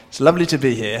It's lovely to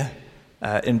be here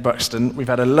in Buxton. We've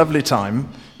had a lovely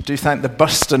time. Do thank the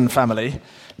Buston family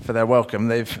for their welcome.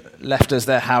 They've left us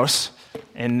their house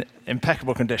in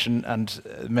impeccable condition and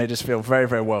made us feel very,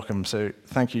 very welcome. So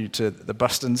thank you to the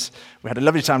Bustons. We had a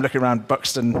lovely time looking around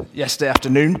Buxton yesterday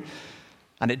afternoon,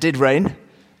 and it did rain,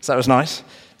 so that was nice.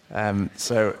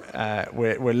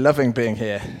 We're loving being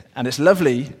here. And it's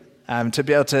lovely to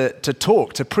be able to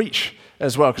talk, to preach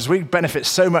as well, because we benefit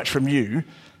so much from you,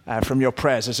 from your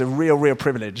prayers. It's a real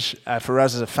privilege for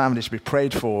us as a family to be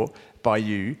prayed for by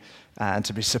you and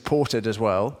to be supported as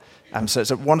well. So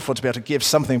it's wonderful to be able to give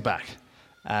something back.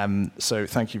 So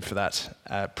thank you for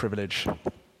that privilege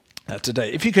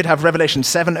today. If you could have Revelation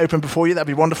 7 open before you, that'd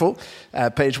be wonderful.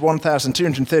 Page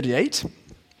 1238.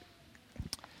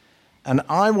 And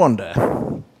I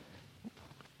wonder,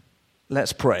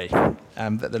 let's pray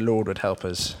that the Lord would help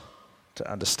us to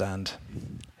understand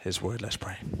his word. Let's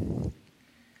pray.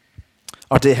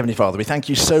 Our dear Heavenly Father, we thank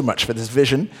you so much for this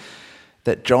vision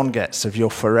that John gets of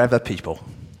your forever people.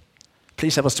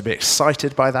 Please help us to be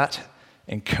excited by that,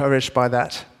 encouraged by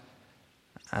that,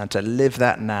 and to live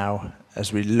that now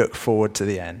as we look forward to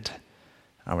the end.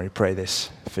 And we pray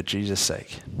this for Jesus'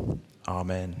 sake.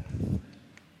 Amen.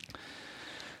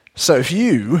 So if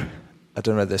you, I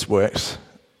don't know if this works,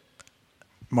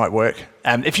 might work,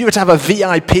 if you were to have a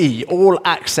VIP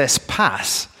all-access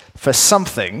pass for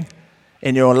something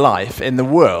in your life, in the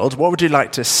world, what would you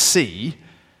like to see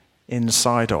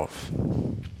inside of?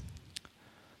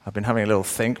 I've been having a little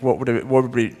think. What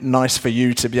would be nice for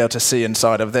you to be able to see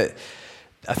inside of that?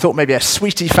 I thought maybe a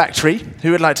sweetie factory.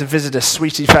 Who would like to visit a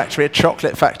sweetie factory, a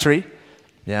chocolate factory?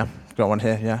 Yeah, got one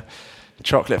here, yeah.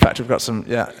 Chocolate factory, we've got some,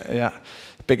 yeah.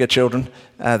 Bigger children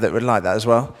that would like that as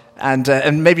well.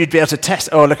 And maybe you'd be able to test,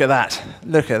 oh, look at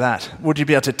that. Would you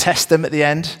be able to test them at the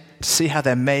end? See how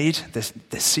they're made,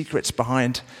 the secrets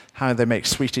behind how they make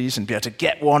sweeties, and be able to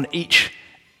get one each,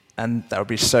 and that would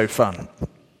be so fun.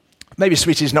 Maybe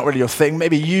sweeties not really your thing.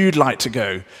 Maybe you'd like to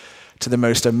go to the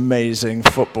most amazing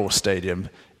football stadium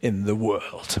in the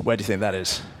world. Where do you think that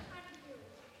is?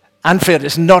 Anfield.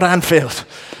 It's not Anfield.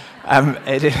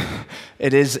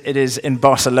 It is in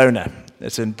Barcelona.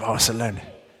 It's in Barcelona.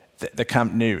 The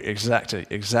Camp Nou,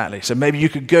 exactly. So maybe you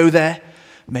could go there.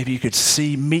 Maybe you could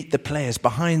meet the players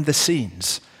behind the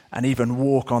scenes and even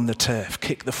walk on the turf,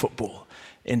 kick the football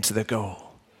into the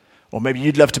goal. Or maybe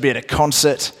you'd love to be at a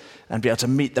concert and be able to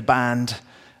meet the band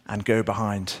and go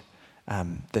behind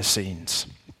the scenes.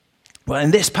 Well,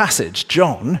 in this passage,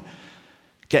 John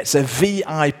gets a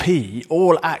VIP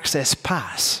all-access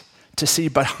pass to see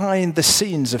behind the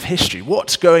scenes of history,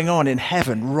 what's going on in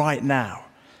heaven right now.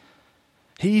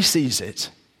 He sees it,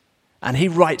 and he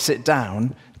writes it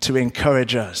down to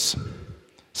encourage us.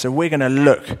 So we're going to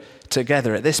look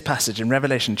together at this passage in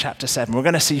Revelation chapter 7. We're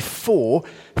going to see 4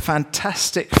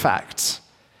 fantastic facts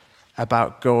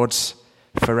about God's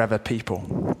forever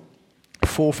people.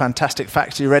 4 fantastic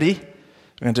facts. Are you ready?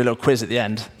 We're going to do a little quiz at the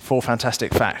end. 4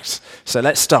 fantastic facts. So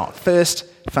let's start. First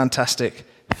fantastic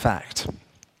fact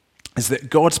is that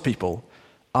God's people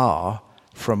are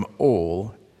from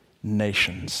all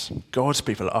nations. God's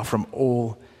people are from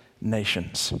all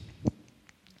nations.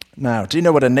 Now, do you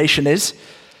know what a nation is?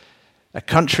 A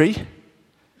country,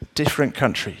 different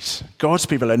countries. God's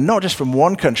people are not just from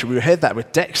one country. We heard that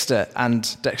with Dexter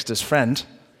and Dexter's friend,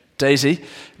 Daisy.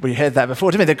 We heard that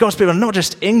before, didn't we? That God's people are not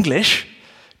just English.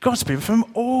 God's people from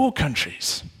all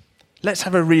countries. Let's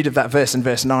have a read of that verse in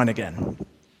verse 9 again.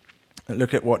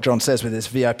 Look at what John says with his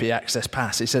VIP access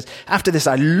pass. He says, "After this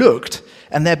I looked,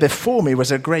 and there before me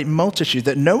was a great multitude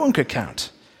that no one could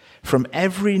count, from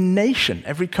every nation,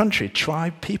 every country,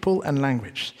 tribe, people, and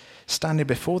language, standing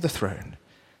before the throne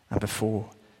and before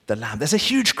the Lamb." There's a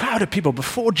huge crowd of people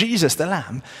before Jesus, the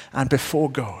Lamb, and before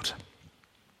God.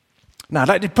 Now, I'd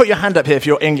like to put your hand up here if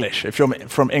you're English, if you're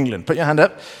from England. Put your hand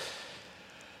up.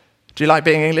 Do you like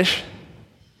being English?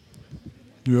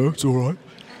 Yeah, it's all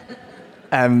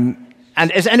right.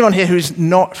 And is anyone here who's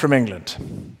not from England?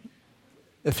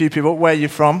 A few people. Where are you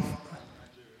from?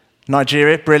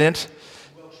 Nigeria, brilliant.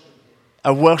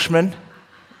 A Welshman,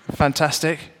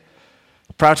 fantastic.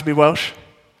 Proud to be Welsh?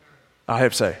 I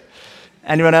hope so.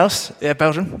 Anyone else? Yeah,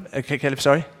 Belgium? Okay, Caleb,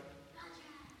 sorry.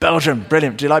 Belgium,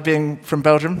 brilliant. Do you like being from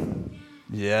Belgium?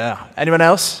 Yeah. Anyone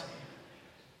else?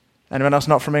 Anyone else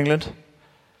not from England?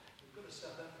 We've got a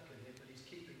South African here, but he's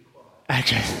keeping quiet.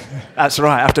 Okay, that's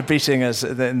right. After beating us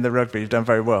in the rugby, you've done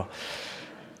very well.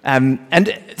 And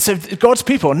so God's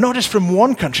people, not just from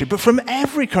one country, but from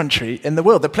every country in the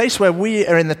world. The place where we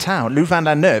are in the town,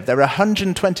 Louvain-la-Neuve, there are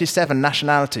 127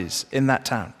 nationalities in that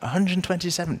town.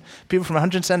 127. People from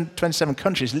 127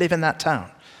 countries live in that town.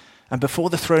 And before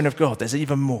the throne of God, there's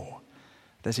even more.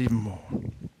 There's even more.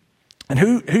 And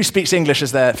who speaks English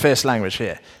as their first language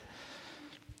here?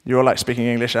 You all like speaking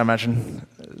English, I imagine.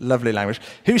 Lovely language.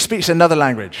 Who speaks another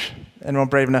language? Anyone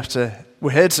brave enough to?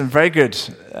 We heard some very good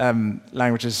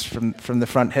languages from the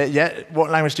front here. Yeah, what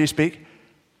language do you speak?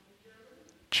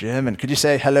 German. Could you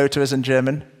say hello to us in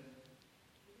German?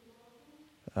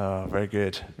 Oh, very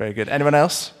good, very good. Anyone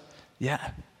else?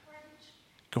 Yeah.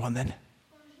 Go on then.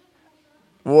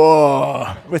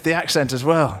 Whoa, with the accent as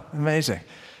well. Amazing.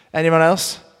 Anyone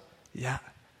else? Yeah.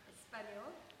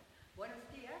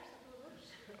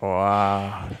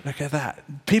 Wow, look at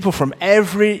that. People from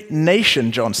every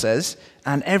nation, John says,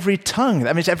 and every tongue.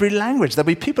 That means every language. There'll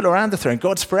be people around the throne.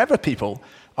 God's forever people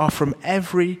are from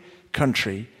every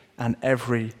country and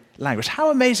every language.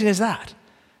 How amazing is that?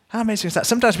 How amazing is that?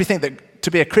 Sometimes we think that to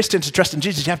be a Christian, to trust in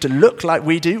Jesus, you have to look like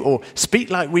we do or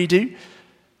speak like we do.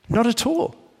 Not at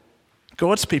all.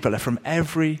 God's people are from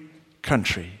every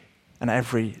country and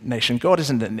every nation. God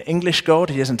isn't an English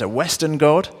God. He isn't a Western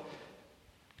God.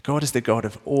 God is the God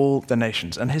of all the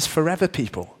nations, and his forever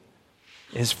people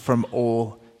is from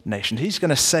all nations. He's going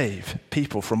to save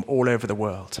people from all over the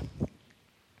world.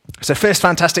 So first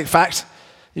fantastic fact,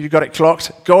 if you've got it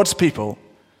clocked, God's people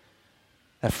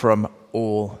are from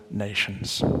all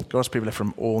nations. God's people are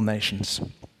from all nations.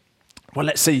 Well,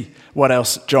 let's see what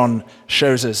else John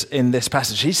shows us in this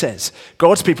passage. He says,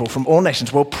 God's people from all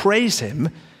nations will praise him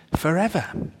forever.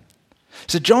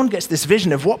 So John gets this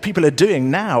vision of what people are doing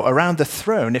now around the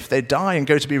throne if they die and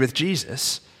go to be with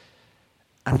Jesus.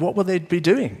 And what will they be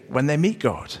doing when they meet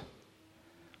God?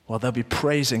 Well, they'll be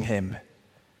praising him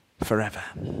forever.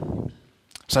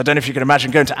 So I don't know if you can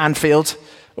imagine going to Anfield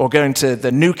or going to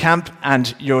the new camp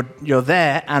and you're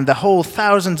there and the whole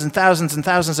thousands and thousands and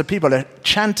thousands of people are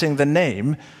chanting the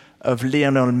name of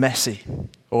Lionel Messi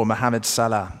or Mohamed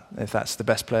Salah, if that's the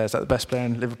best player. Is that the best player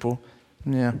in Liverpool?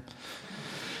 Yeah.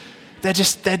 They're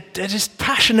just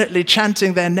passionately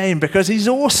chanting their name because he's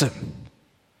awesome.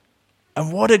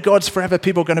 And what are God's forever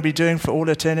people going to be doing for all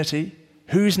eternity?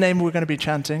 Whose name are we going to be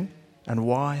chanting and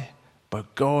why?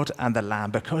 But God and the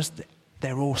Lamb, because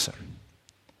they're awesome.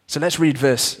 So let's read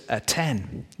verse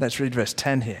 10. Let's read verse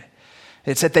 10 here.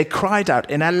 It said, they cried out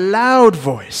in a loud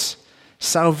voice,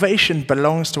 salvation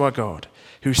belongs to our God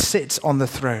who sits on the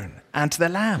throne and to the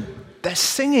Lamb. They're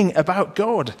singing about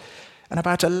God and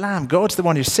about a lamb. God's the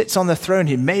one who sits on the throne.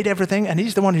 He made everything, and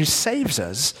he's the one who saves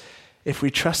us if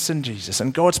we trust in Jesus.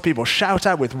 And God's people shout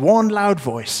out with one loud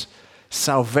voice,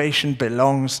 salvation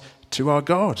belongs to our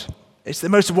God. It's the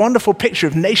most wonderful picture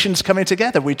of nations coming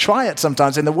together. We try it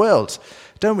sometimes in the world,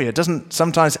 don't we? It doesn't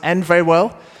sometimes end very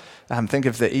well. Think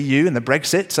of the EU and the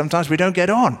Brexit. Sometimes we don't get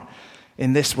on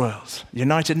in this world.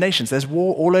 United Nations, there's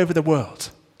war all over the world.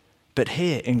 But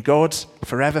here in God's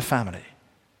forever family,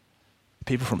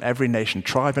 people from every nation,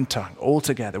 tribe, and tongue, all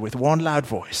together with one loud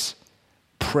voice,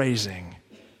 praising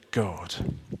God.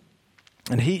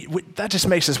 And that just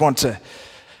makes us want to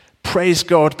praise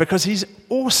God because he's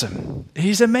awesome.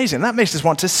 He's amazing. That makes us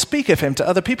want to speak of him to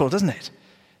other people, doesn't it?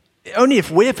 Only if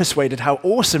we're persuaded how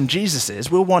awesome Jesus is,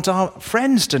 we'll want our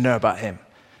friends to know about him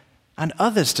and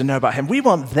others to know about him. We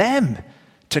want them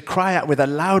to cry out with a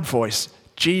loud voice,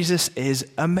 Jesus is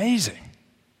amazing.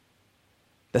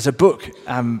 There's a book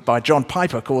by John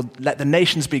Piper called Let the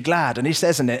Nations Be Glad, and he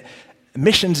says in it,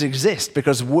 missions exist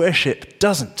because worship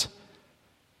doesn't.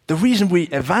 The reason we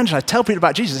evangelize, tell people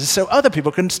about Jesus, is so other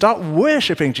people can start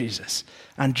worshiping Jesus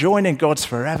and join in God's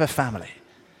forever family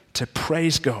to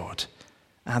praise God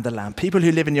and the Lamb. People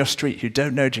who live in your street who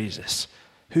don't know Jesus,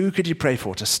 who could you pray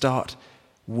for to start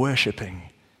worshiping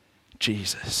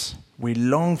Jesus? We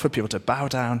long for people to bow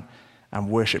down and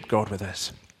worship God with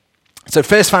us. So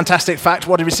first fantastic fact,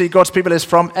 what do we see? God's people is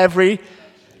from every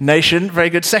nation.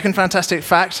 Very good. Second fantastic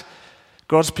fact,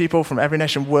 God's people from every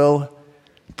nation will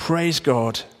praise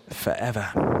God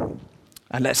forever.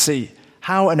 And let's see,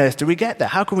 how on earth do we get there?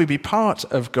 How can we be part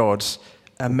of God's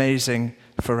amazing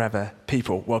forever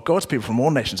people? Well, God's people from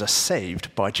all nations are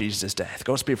saved by Jesus' death.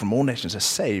 God's people from all nations are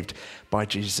saved by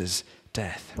Jesus'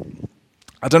 death.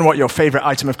 I don't know what your favorite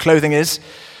item of clothing is.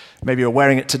 Maybe you're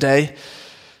wearing it today.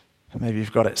 Maybe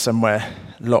you've got it somewhere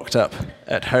locked up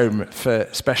at home for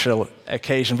special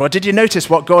occasion. But did you notice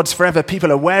what God's forever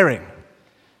people are wearing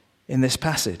in this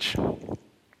passage?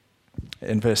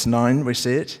 In verse 9, we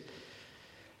see it.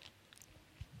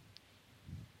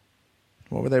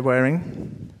 What were they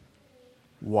wearing?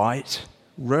 White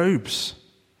robes.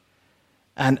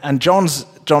 And John's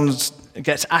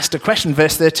gets asked a question,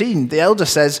 verse 13. The elder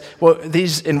says, well,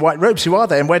 these in white robes, who are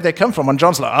they and where did they come from? And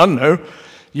John's like, I don't know.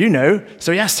 You know.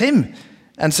 So he asks him.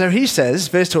 And so he says,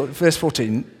 verse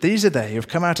 14, these are they who have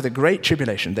come out of the great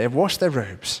tribulation. They have washed their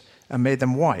robes and made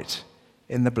them white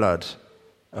in the blood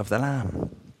of the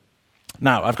Lamb.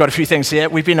 Now, I've got a few things here.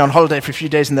 We've been on holiday for a few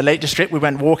days in the Lake District. We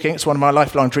went walking. It's one of my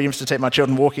lifelong dreams to take my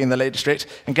children walking in the Lake District.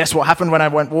 And guess what happened when I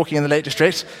went walking in the Lake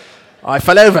District? I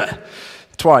fell over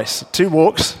twice. 2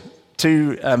 walks,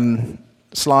 2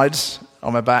 slides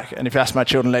on my back. And if you ask my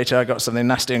children later, I got something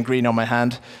nasty and green on my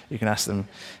hand. You can ask them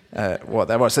what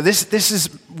that was. So this is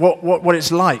what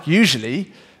it's like.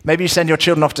 Usually, maybe you send your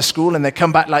children off to school and they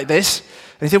come back like this.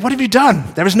 And you think, what have you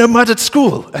done? There is no mud at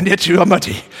school, and yet you are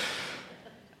muddy.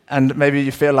 And maybe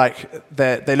you feel like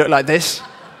they look like this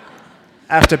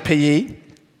after PE.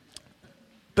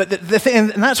 But the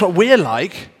thing, and that's what we're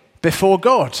like before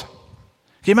God. Can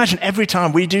you imagine every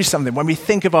time we do something, when we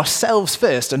think of ourselves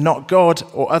first and not God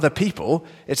or other people,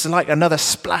 it's like another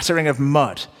splattering of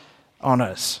mud on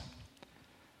us.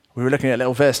 We were looking at a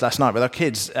little verse last night with our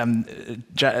kids.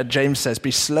 James says,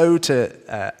 be slow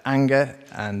to anger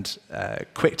and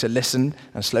quick to listen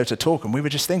and slow to talk. And we were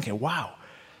just thinking, wow,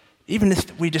 even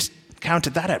if we just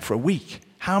counted that out for a week,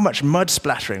 how much mud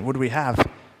splattering would we have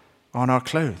on our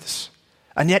clothes?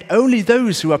 And yet only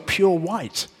those who are pure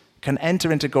white can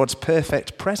enter into God's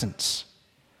perfect presence.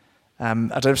 I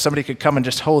don't know if somebody could come and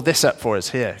just hold this up for us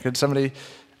here. Could somebody,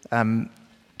 do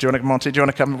you want to, Monty, do you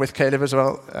want to come with Caleb as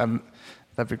well?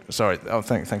 Sorry,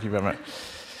 thank you very much. Do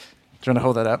you want to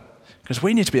hold that up? Because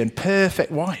we need to be in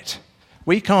perfect white.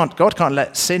 God can't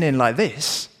let sin in like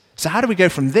this. So how do we go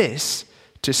from this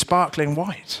to sparkling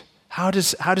white? How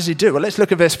does he do it? Well, let's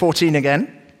look at verse 14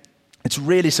 again. It's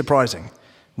really surprising.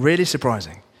 Really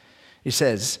surprising. He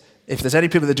says, if there's any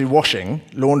people that do washing,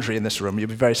 laundry in this room, you'll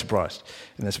be very surprised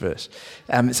in this verse.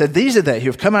 It said, these are they who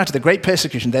have come out of the great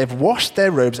persecution. They have washed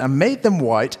their robes and made them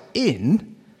white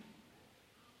in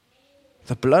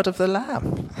the blood of the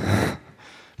Lamb.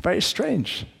 Very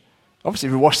strange. Obviously,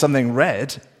 if we wash something in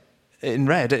red,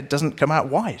 it doesn't come out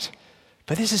white.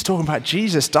 But this is talking about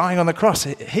Jesus dying on the cross.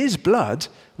 His blood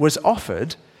was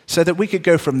offered so that we could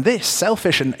go from this,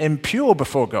 selfish and impure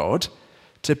before God,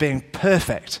 to being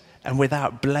perfect and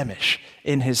without blemish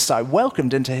in his sight,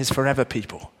 welcomed into his forever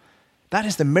people. That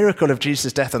is the miracle of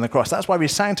Jesus' death on the cross. That's why we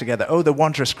sang together, oh, the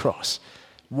wondrous cross,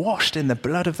 washed in the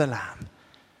blood of the Lamb,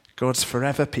 God's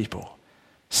forever people,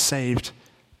 saved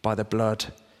by the blood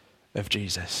of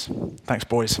Jesus. Thanks,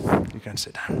 boys. You go and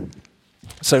sit down.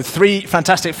 So 3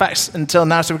 fantastic facts until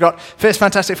now. So we've got, first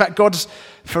fantastic fact, God's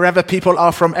forever people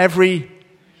are from every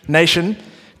nation.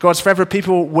 God's forever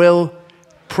people will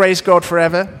praise God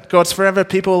forever. God's forever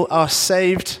people are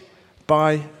saved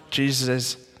by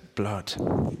Jesus' blood.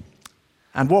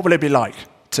 And what will it be like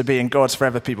to be in God's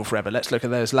forever people forever? Let's look at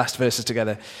those last verses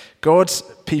together. God's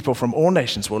people from all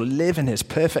nations will live in his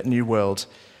perfect new world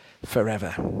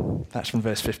forever. That's from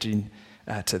verse 15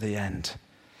 to the end.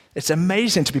 It's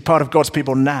amazing to be part of God's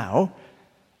people now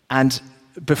and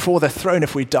before the throne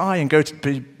if we die and go to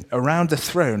be around the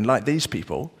throne like these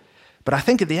people. But I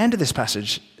think at the end of this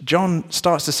passage, John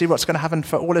starts to see what's going to happen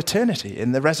for all eternity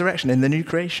in the resurrection, in the new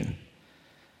creation.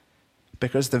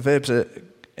 Because the verbs are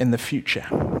in the future.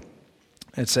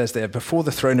 It says there, before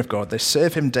the throne of God, they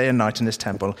serve him day and night in his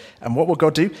temple. And what will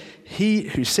God do? He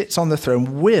who sits on the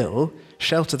throne will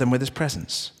shelter them with his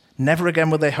presence. Never again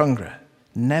will they hunger.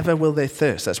 Never will they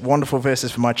thirst. That's wonderful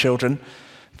verses for my children.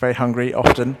 Very hungry,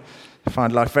 often.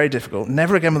 Find life very difficult.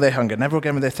 Never again will they hunger. Never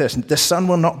again will they thirst. The sun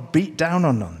will not beat down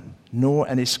on them, nor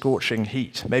any scorching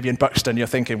heat. Maybe in Buxton you're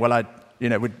thinking, well,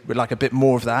 we'd like a bit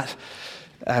more of that.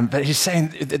 But he's saying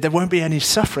there won't be any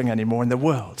suffering anymore in the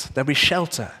world. There'll be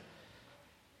shelter.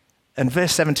 And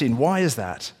verse 17, why is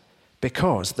that?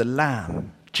 Because the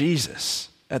Lamb, Jesus,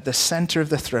 at the center of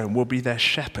the throne will be their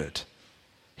shepherd.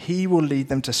 He will lead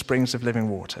them to springs of living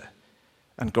water,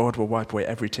 and God will wipe away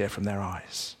every tear from their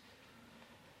eyes.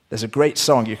 There's a great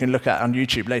song you can look at on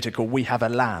YouTube later called We Have a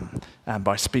Lamb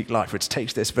by Speak Life, which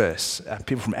takes this verse.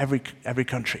 People from every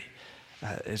country.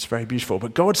 It's very beautiful.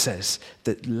 But God says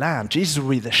that Lamb, Jesus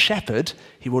will be the shepherd.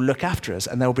 He will look after us,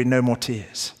 and there will be no more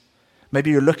tears.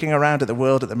 Maybe you're looking around at the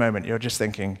world at the moment. You're just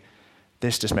thinking,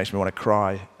 this just makes me want to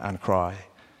cry and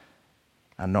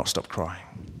not stop crying.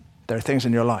 There are things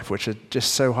in your life which are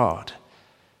just so hard.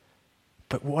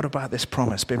 But what about this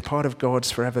promise? Being part of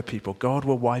God's forever people, God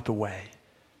will wipe away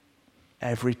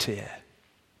every tear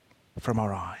from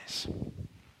our eyes.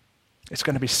 It's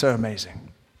going to be so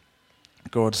amazing.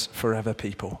 God's forever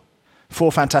people.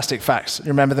 4 fantastic facts. You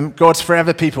remember them? God's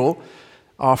forever people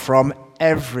are from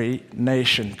every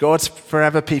nation. God's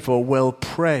forever people will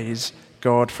praise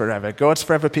God forever. God's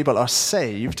forever people are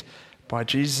saved by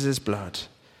Jesus' blood.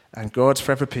 And God's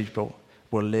forever people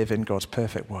will live in God's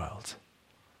perfect world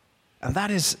And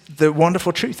that is the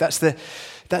wonderful truth.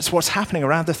 That's what's happening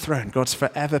around the throne, God's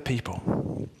forever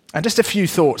people. And just a few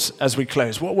thoughts as we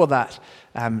close. What will that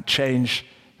change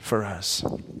for us?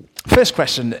 First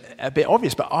question, a bit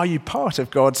obvious, but are you part of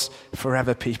God's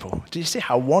forever people? Do you see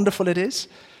how wonderful it is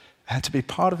to be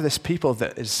part of this people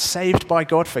that is saved by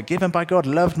God, forgiven by God,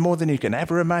 loved more than you can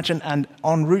ever imagine, and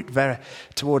en route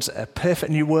towards a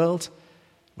perfect new world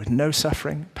with no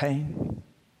suffering, pain?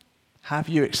 Have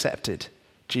you accepted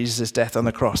Jesus' death on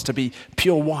the cross to be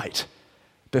pure white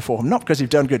before him? Not because you've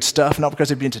done good stuff, not because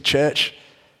you've been to church,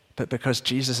 but because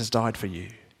Jesus has died for you.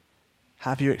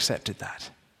 Have you accepted that?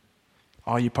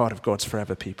 Are you part of God's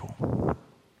forever people?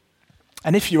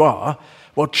 And if you are,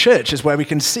 well, church is where we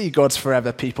can see God's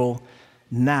forever people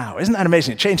now. Isn't that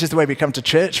amazing? It changes the way we come to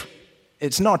church.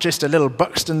 It's not just a little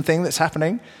Buxton thing that's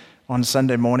happening on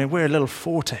Sunday morning. We're a little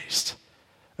foretaste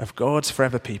of God's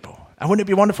forever people. And wouldn't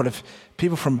it be wonderful if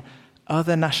people from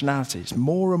other nationalities,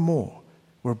 more and more,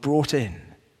 were brought in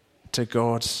to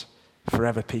God's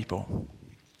forever people?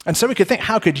 And so we could think,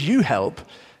 how could you help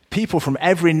people from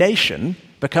every nation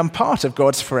become part of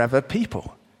God's forever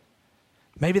people?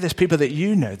 Maybe there's people that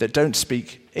you know that don't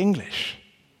speak English.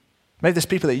 Maybe there's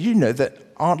people that you know that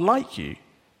aren't like you,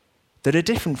 that are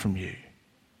different from you.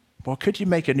 Well, could you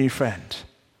make a new friend?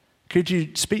 Could you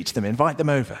speak to them, invite them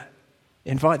over,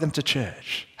 invite them to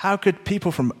church? How could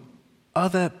people from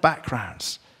other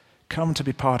backgrounds come to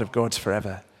be part of God's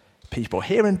forever people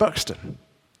here in Buxton?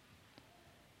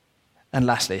 And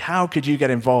lastly, how could you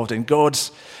get involved in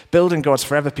building God's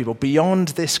forever people beyond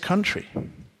this country?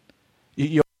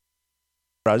 You're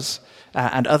us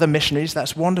and other missionaries,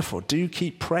 that's wonderful. Do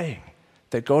keep praying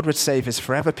that God would save his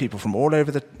forever people from all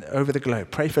over the globe.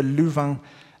 Pray for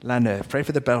Louvain-la-Neuve, pray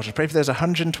for the Belgians, pray for those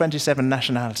 127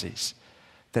 nationalities,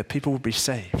 that people would be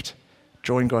saved.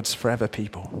 Join God's forever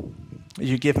people.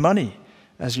 You give money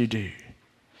as you do.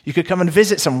 You could come and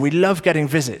visit someone. We love getting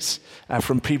visits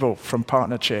from people from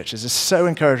partner churches. It's so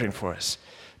encouraging for us.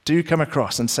 Do come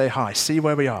across and say hi, see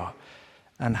where we are,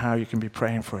 and how you can be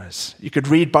praying for us. You could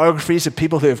read biographies of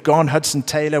people who have gone, Hudson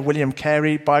Taylor, William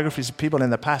Carey, biographies of people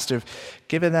in the past who have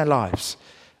given their lives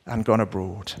and gone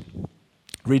abroad.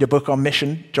 Read a book on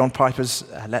mission, John Piper's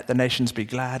Let the Nations Be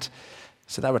Glad,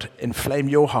 so that would inflame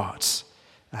your hearts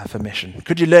for mission.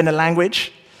 Could you learn a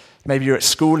language? Maybe you're at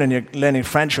school and you're learning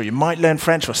French, or you might learn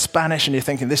French or Spanish and you're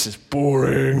thinking, this is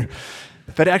boring.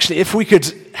 But actually, if we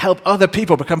could help other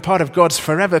people become part of God's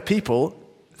forever people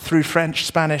through French,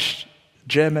 Spanish,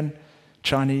 German,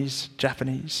 Chinese,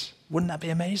 Japanese, wouldn't that be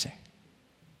amazing?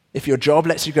 If your job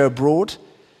lets you go abroad,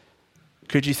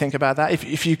 could you think about that?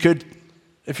 If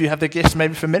you have the gifts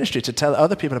maybe for ministry to tell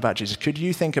other people about Jesus, could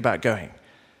you think about going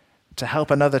to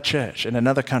help another church in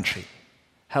another country,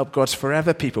 help God's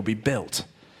forever people be built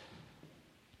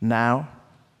now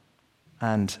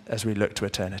and as we look to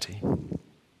eternity?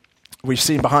 We've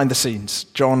seen behind the scenes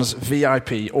John's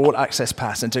VIP, all-access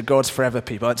pass into God's forever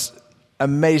people. It's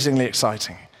amazingly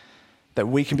exciting that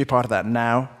we can be part of that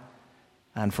now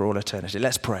and for all eternity.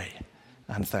 Let's pray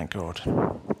and thank God.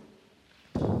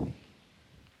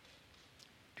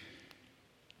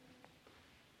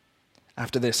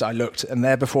 After this I looked, and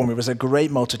there before me was a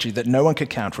great multitude that no one could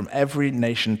count, from every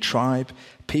nation, tribe,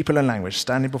 people, and language,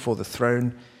 standing before the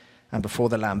throne and before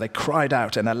the Lamb. They cried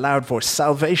out in a loud voice,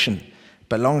 "Salvation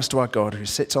belongs to our God who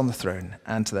sits on the throne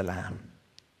and to the Lamb."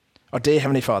 Our dear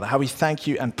Heavenly Father, how we thank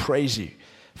you and praise you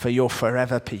for your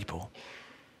forever people.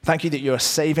 Thank you that you are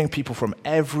saving people from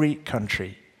every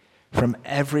country, from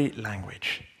every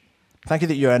language. Thank you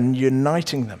that you are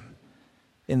uniting them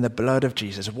in the blood of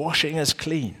Jesus, washing us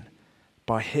clean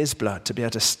by his blood to be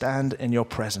able to stand in your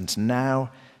presence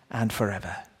now and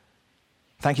forever.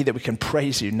 Thank you that we can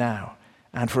praise you now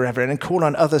and forever, and call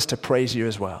on others to praise you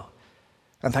as well.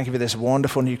 And thank you for this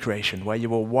wonderful new creation where you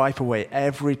will wipe away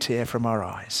every tear from our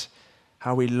eyes.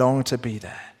 How we long to be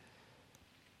there.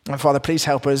 And Father, please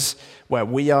help us where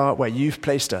we are, where you've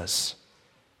placed us,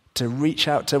 to reach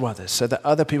out to others so that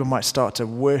other people might start to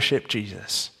worship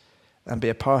Jesus and be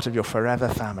a part of your forever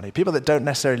family. People that don't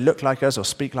necessarily look like us or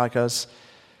speak like us,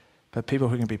 but people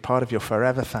who can be part of your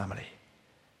forever family.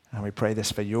 And we pray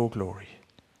this for your glory.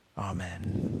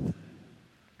 Amen.